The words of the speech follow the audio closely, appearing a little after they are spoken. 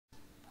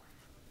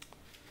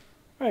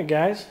Alright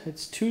guys,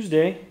 it's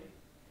Tuesday,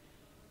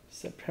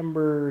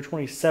 September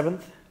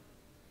 27th,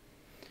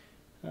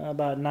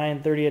 about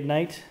 9:30 at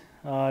night.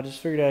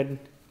 Just figured I'd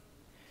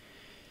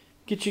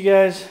get you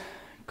guys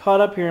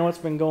caught up here on what's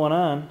been going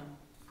on.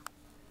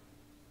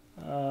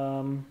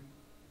 As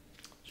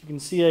you can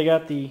see, I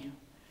got the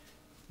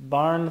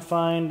Barn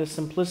Find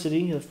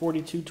Simplicity, the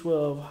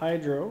 4212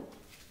 Hydro,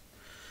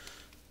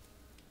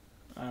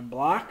 on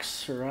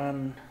blocks or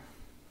on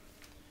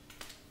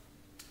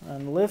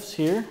lifts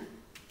here.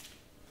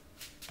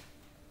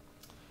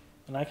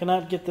 And I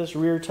cannot get this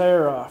rear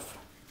tire off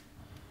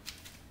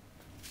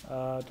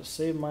to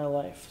save my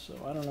life. So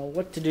I don't know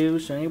what to do.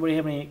 So anybody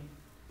have any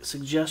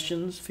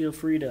suggestions, feel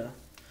free to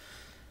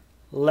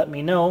let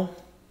me know.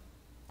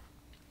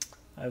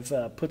 I've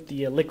put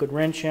the liquid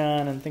wrench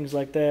on and things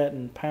like that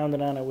and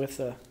pounded on it with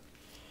the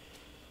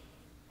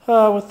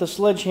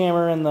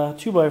sledgehammer and the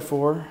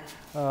 2x4,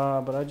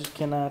 but I just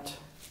cannot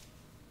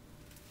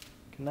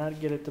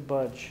get it to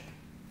budge.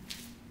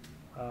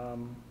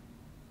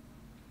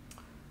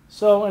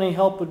 So any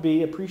help would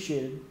be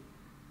appreciated.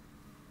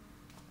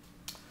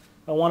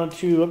 I wanted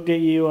to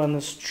update you on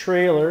this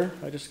trailer.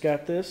 I just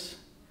got this.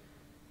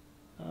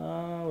 It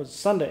was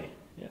Sunday.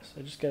 Yes,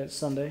 I just got it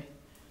Sunday.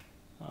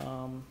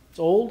 It's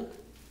old,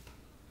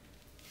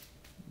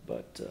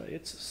 but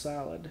it's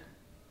solid.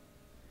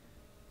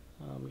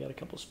 We got a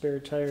couple spare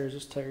tires.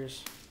 This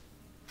tire's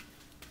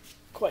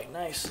quite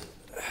nice.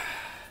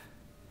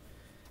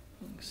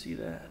 You can see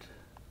that.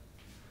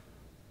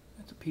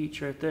 That's a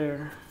peach right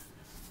there.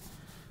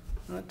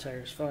 That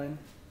tire's fine.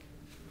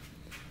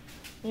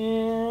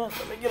 And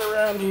let me get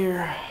around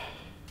here.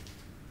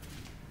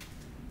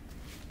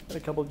 Got a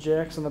couple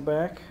jacks in the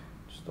back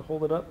just to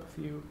hold it up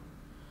if you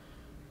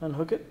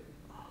unhook it.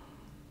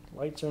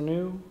 Lights are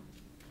new.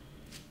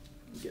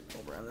 Get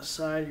over on the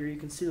side here, you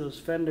can see those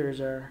fenders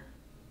are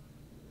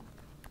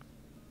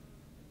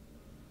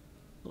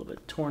a little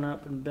bit torn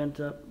up and bent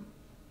up,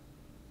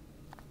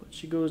 but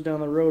she goes down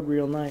the road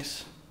real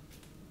nice.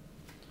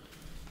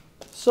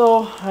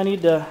 So I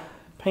need to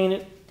paint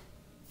it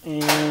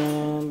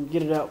and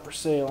get it out for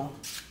sale.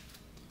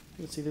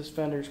 You can see this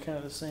fender is kind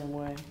of the same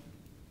way,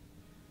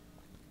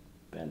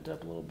 bent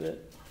up a little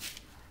bit.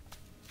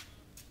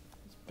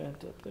 It's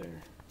bent up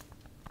there.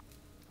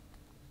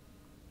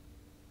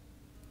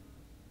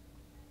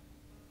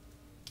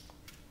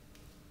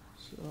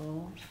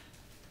 So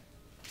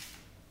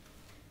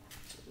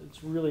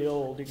it's really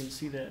old. You can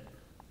see that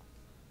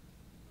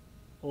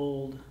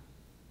old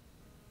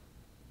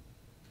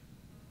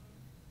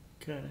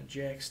kind of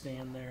jack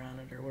stand there on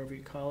it, or whatever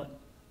you call it.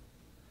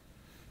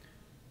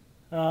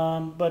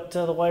 But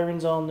the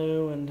wiring's all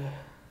new and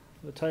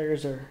the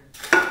tires are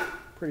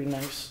pretty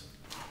nice.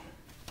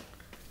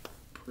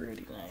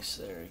 Pretty nice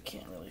there. You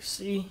can't really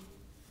see,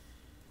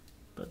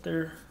 but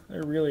they're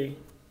really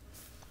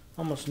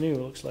almost new,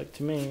 it looks like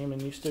to me. I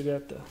mean, you still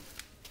got the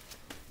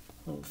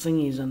little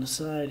thingies on the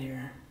side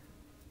here.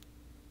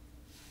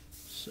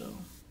 So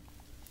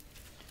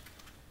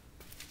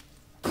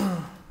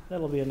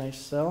that'll be a nice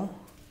sell.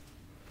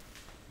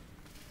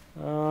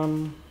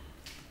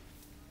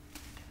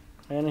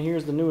 And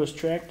here's the newest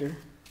tractor.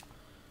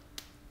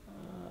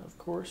 Of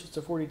course, it's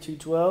a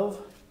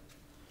 4212,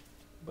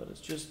 but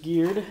it's just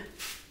geared.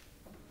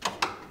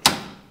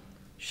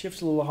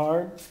 Shifts a little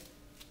hard.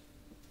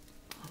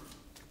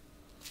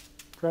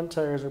 Front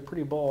tires are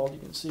pretty bald, you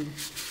can see.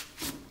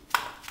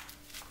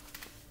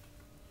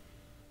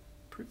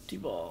 Pretty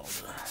bald.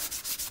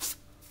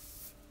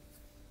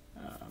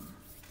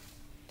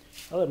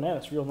 Other than that,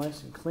 it's real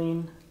nice and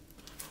clean.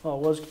 Well,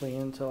 it was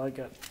clean until I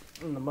got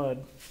in the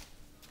mud.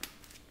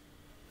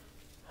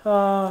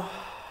 Not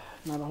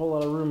a whole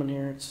lot of room in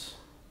here. It's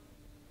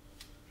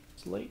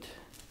late.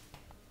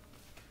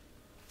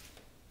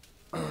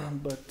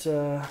 But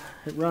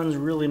it runs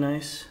really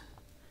nice.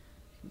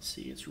 You can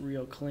see it's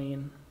real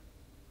clean.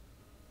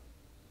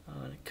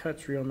 It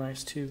cuts real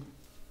nice too.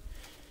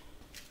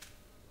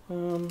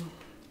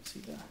 See,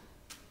 the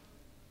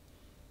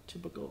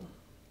typical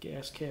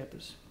gas cap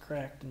is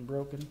cracked and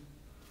broken.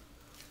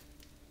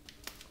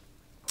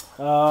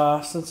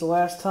 Since the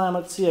last time,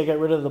 let's see, I got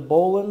rid of the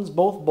Bolins,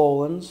 both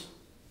Bolins,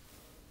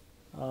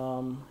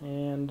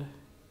 and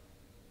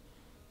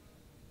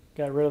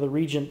got rid of the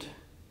Regent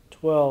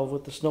 12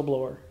 with the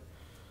snowblower.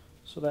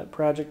 So that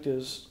project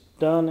is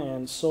done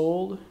and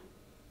sold.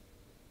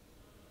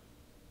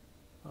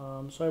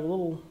 So I have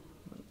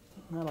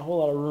not a whole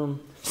lot of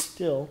room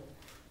still,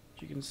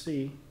 as you can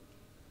see.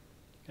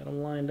 Got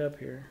them lined up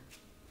here.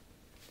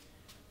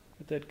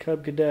 Got that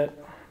Cub Cadet.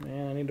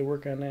 Man, I need to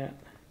work on that.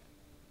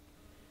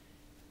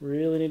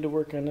 Really need to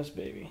work on this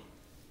baby.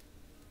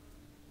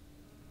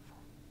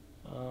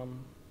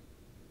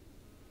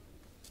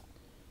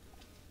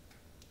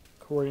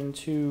 According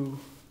to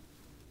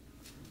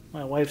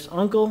my wife's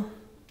uncle,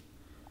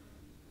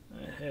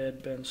 it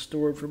had been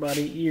stored for about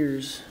 8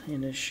 years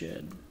in his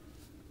shed.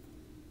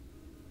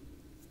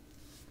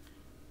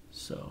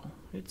 So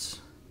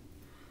it's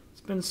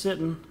been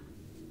sitting.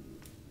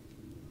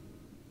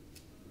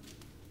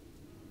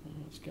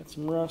 It's got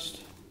some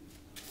rust.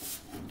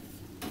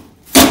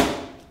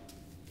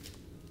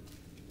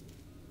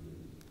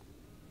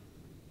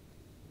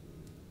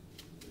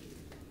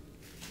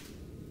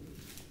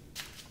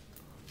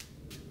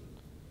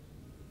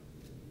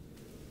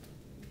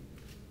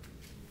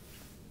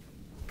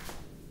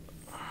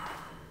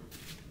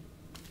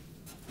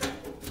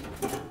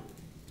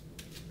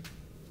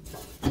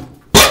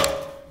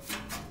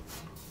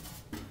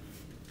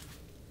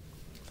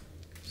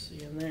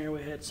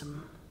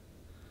 some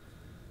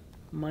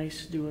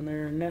mice doing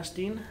their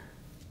nesting.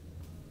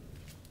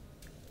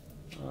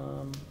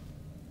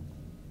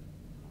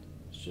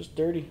 It's just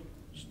dirty.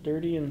 It's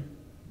dirty and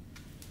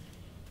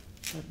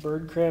got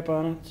bird crap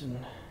on it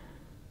and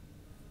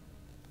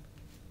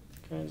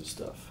kinds of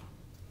stuff.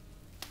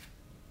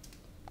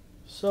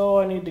 So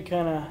I need to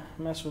kind of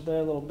mess with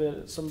that a little bit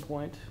at some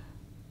point.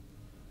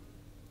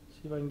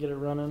 See if I can get it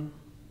running.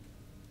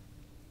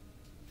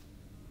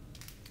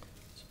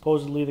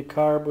 Supposedly the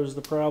carb was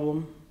the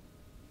problem.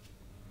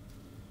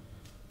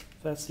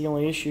 If that's the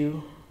only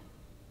issue,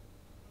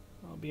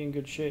 I'll be in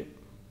good shape.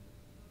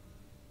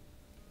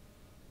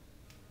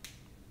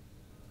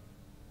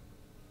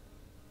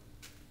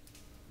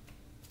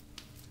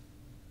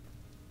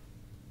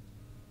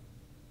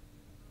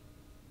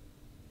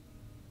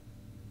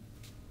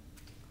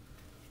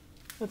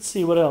 Let's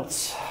see what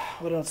else.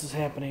 What else is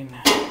happening?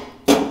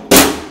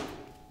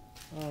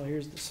 Oh,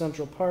 here's the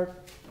Central Park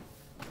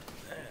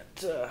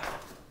that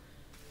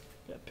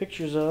got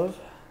pictures of.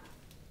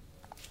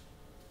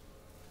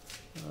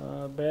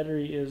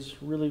 Battery is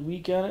really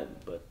weak on it,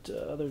 but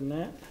other than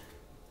that,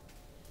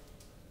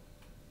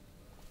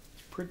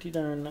 it's pretty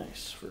darn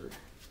nice for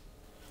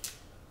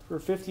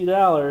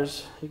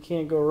 $50. You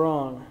can't go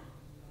wrong.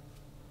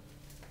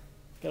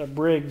 Got a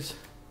Briggs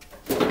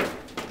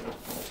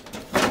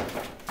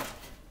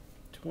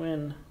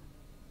twin.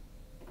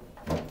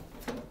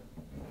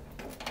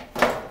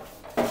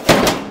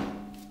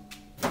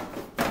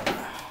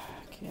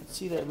 Can't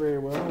see that very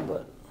well,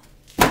 but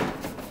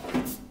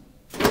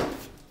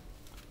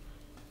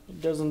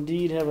it does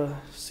indeed have a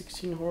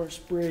 16-horse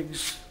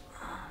Briggs.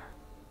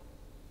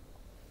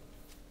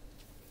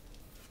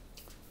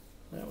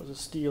 That was a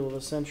steal of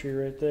a century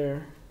right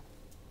there.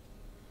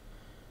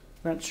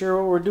 Not sure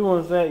what we're doing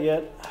with that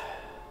yet.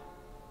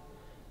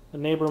 The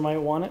neighbor might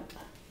want it.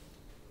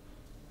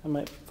 I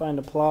might find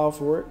a plow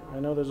for it. I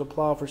know there's a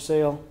plow for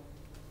sale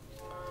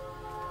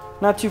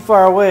not too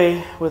far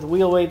away with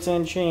wheel weights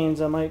and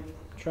chains. I might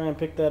try and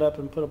pick that up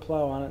and put a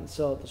plow on it and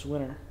sell it this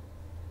winter.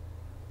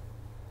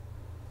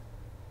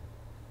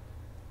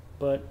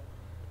 But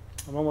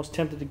I'm almost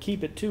tempted to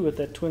keep it too with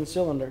that twin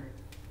cylinder.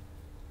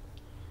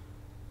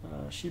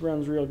 She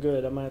runs real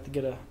good. I might have to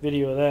get a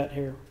video of that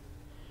here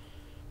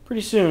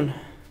pretty soon.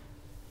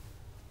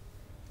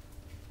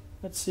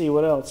 Let's see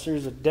what else.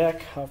 There's a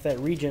deck off that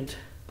Regent.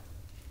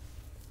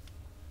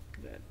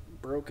 That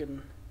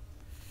broken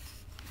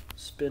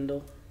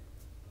spindle.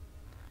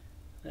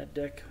 That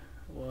deck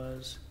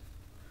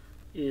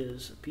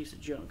is a piece of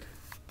junk.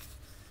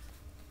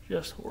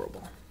 Just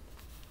horrible.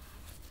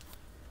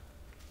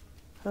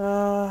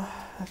 I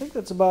think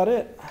that's about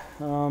it.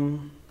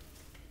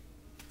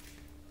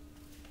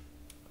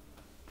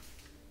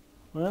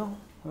 Well,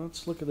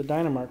 let's look at the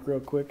Dynamark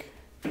real quick.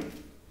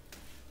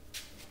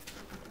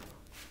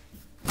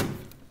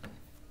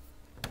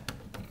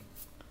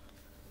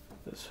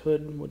 This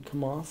hood would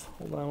come off.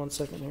 Hold on one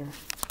second here.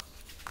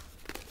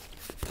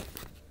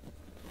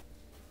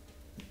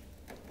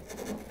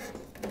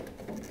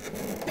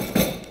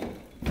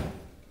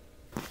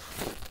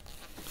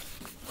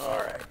 All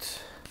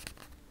right.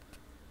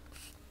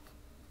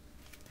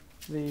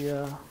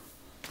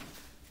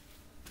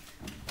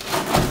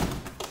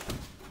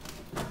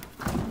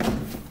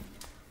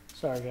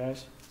 Sorry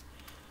guys.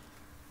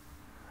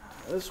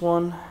 This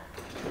one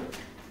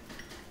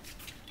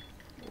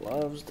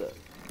loves to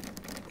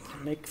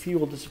make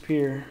fuel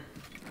disappear.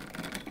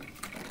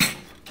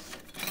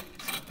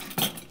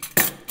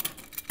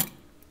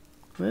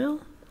 Well,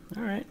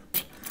 alright.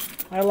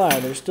 I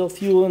lied, there's still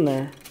fuel in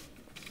there.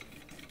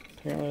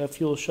 Apparently that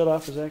fuel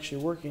shutoff is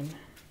actually working.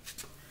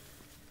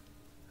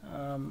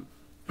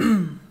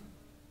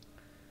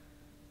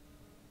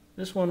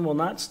 This one will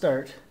not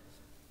start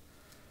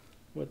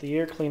with the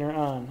air cleaner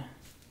on.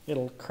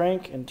 It'll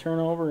crank and turn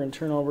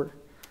over,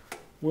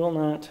 will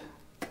not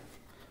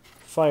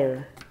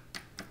fire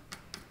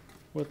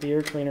with the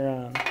air cleaner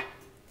on.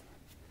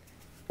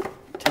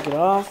 Take it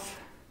off,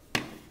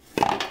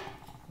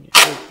 you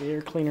take the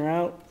air cleaner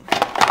out,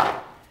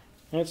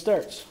 and it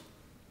starts.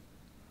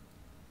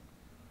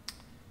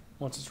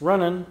 Once it's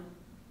running,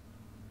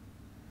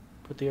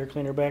 put the air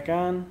cleaner back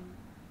on,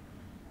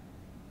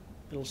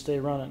 it'll stay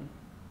running.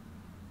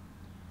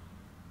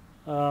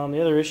 The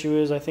other issue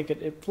is I think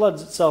it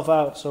floods itself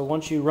out, so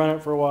once you run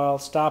it for a while,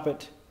 stop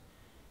it,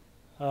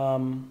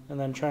 and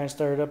then try and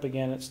start it up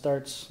again, it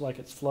starts like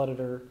it's flooded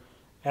or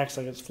acts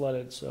like it's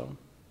flooded. So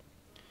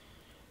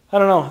I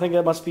don't know, I think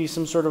that must be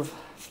some sort of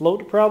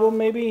float problem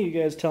maybe. You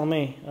guys tell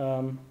me.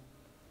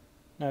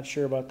 Not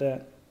sure about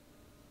that.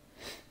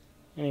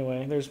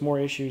 Anyway, there's more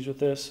issues with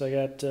this. I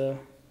got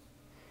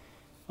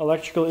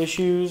electrical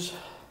issues.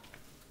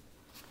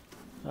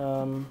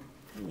 Let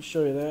me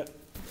show you that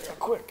real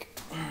quick.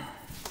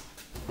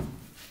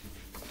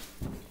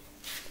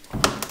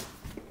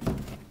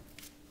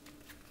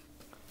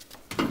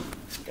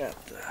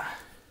 Got the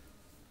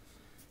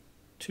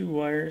two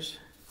wires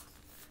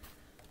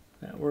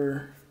that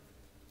were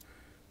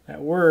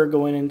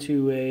going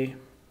into a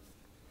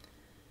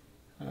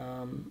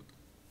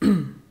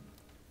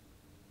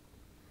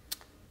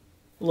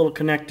little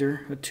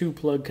connector, a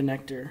 2-plug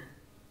connector.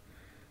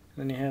 And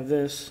then you have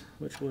this,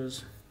 which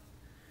was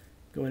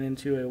going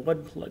into a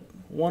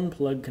one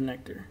plug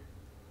connector.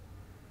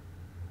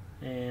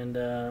 And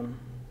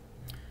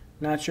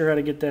not sure how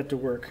to get that to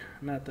work.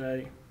 Not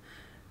that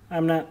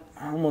I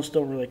almost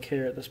don't really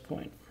care at this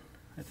point.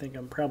 I think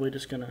I'm probably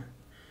just gonna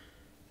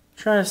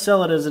try to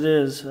sell it as it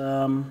is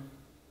for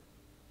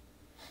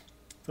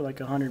like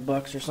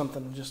 $100 or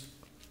something, just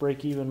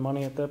break even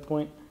money at that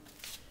point.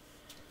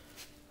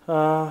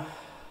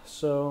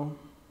 So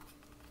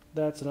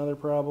that's another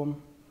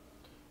problem.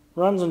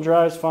 Runs and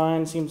drives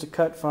fine, seems to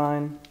cut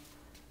fine.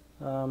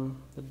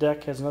 The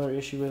deck has another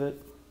issue with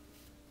it.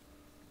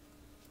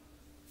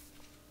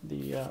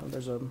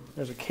 There's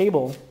a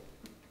cable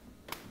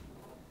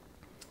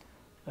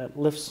that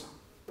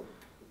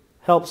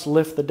helps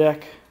lift the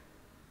deck,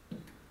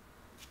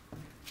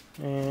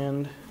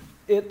 and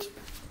it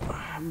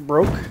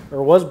broke,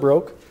 or was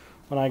broke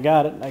when I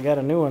got it. I got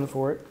a new one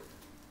for it,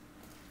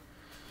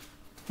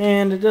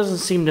 and it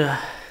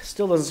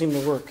still doesn't seem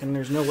to work, and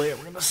there's no way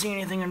we're gonna see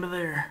anything under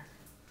there.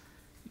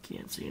 You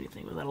can't see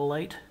anything without a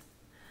light.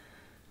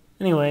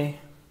 Anyway,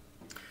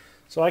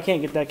 so I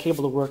can't get that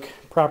cable to work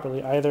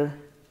properly either.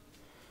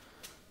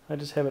 I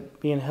just have it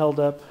being held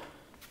up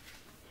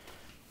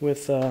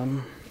with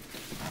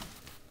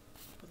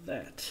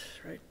that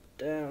right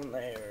down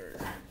there.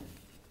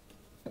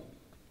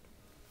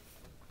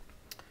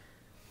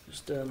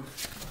 Just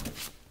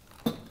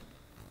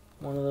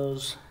one of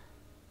those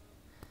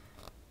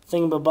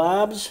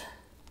thingamabobs,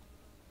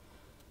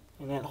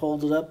 and that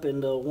holds it up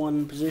into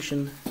one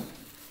position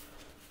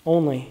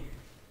only.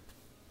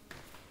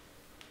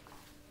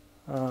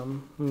 I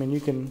mean, you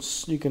can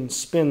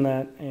spin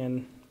that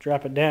and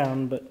drop it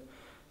down, but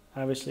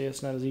obviously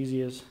it's not as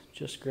easy as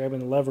just grabbing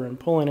the lever and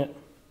pulling it.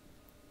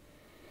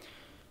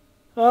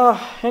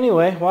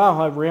 Anyway, wow,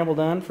 I've rambled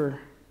on for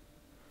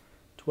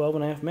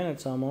 12.5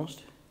 minutes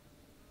almost.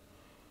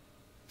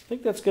 I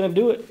think that's going to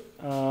do it.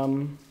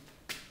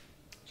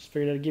 Just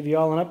figured I'd give you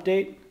all an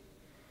update,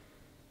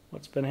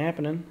 what's been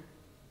happening.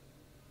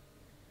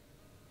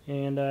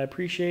 And I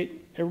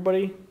appreciate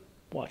everybody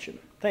watching.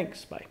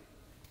 Thanks, bye.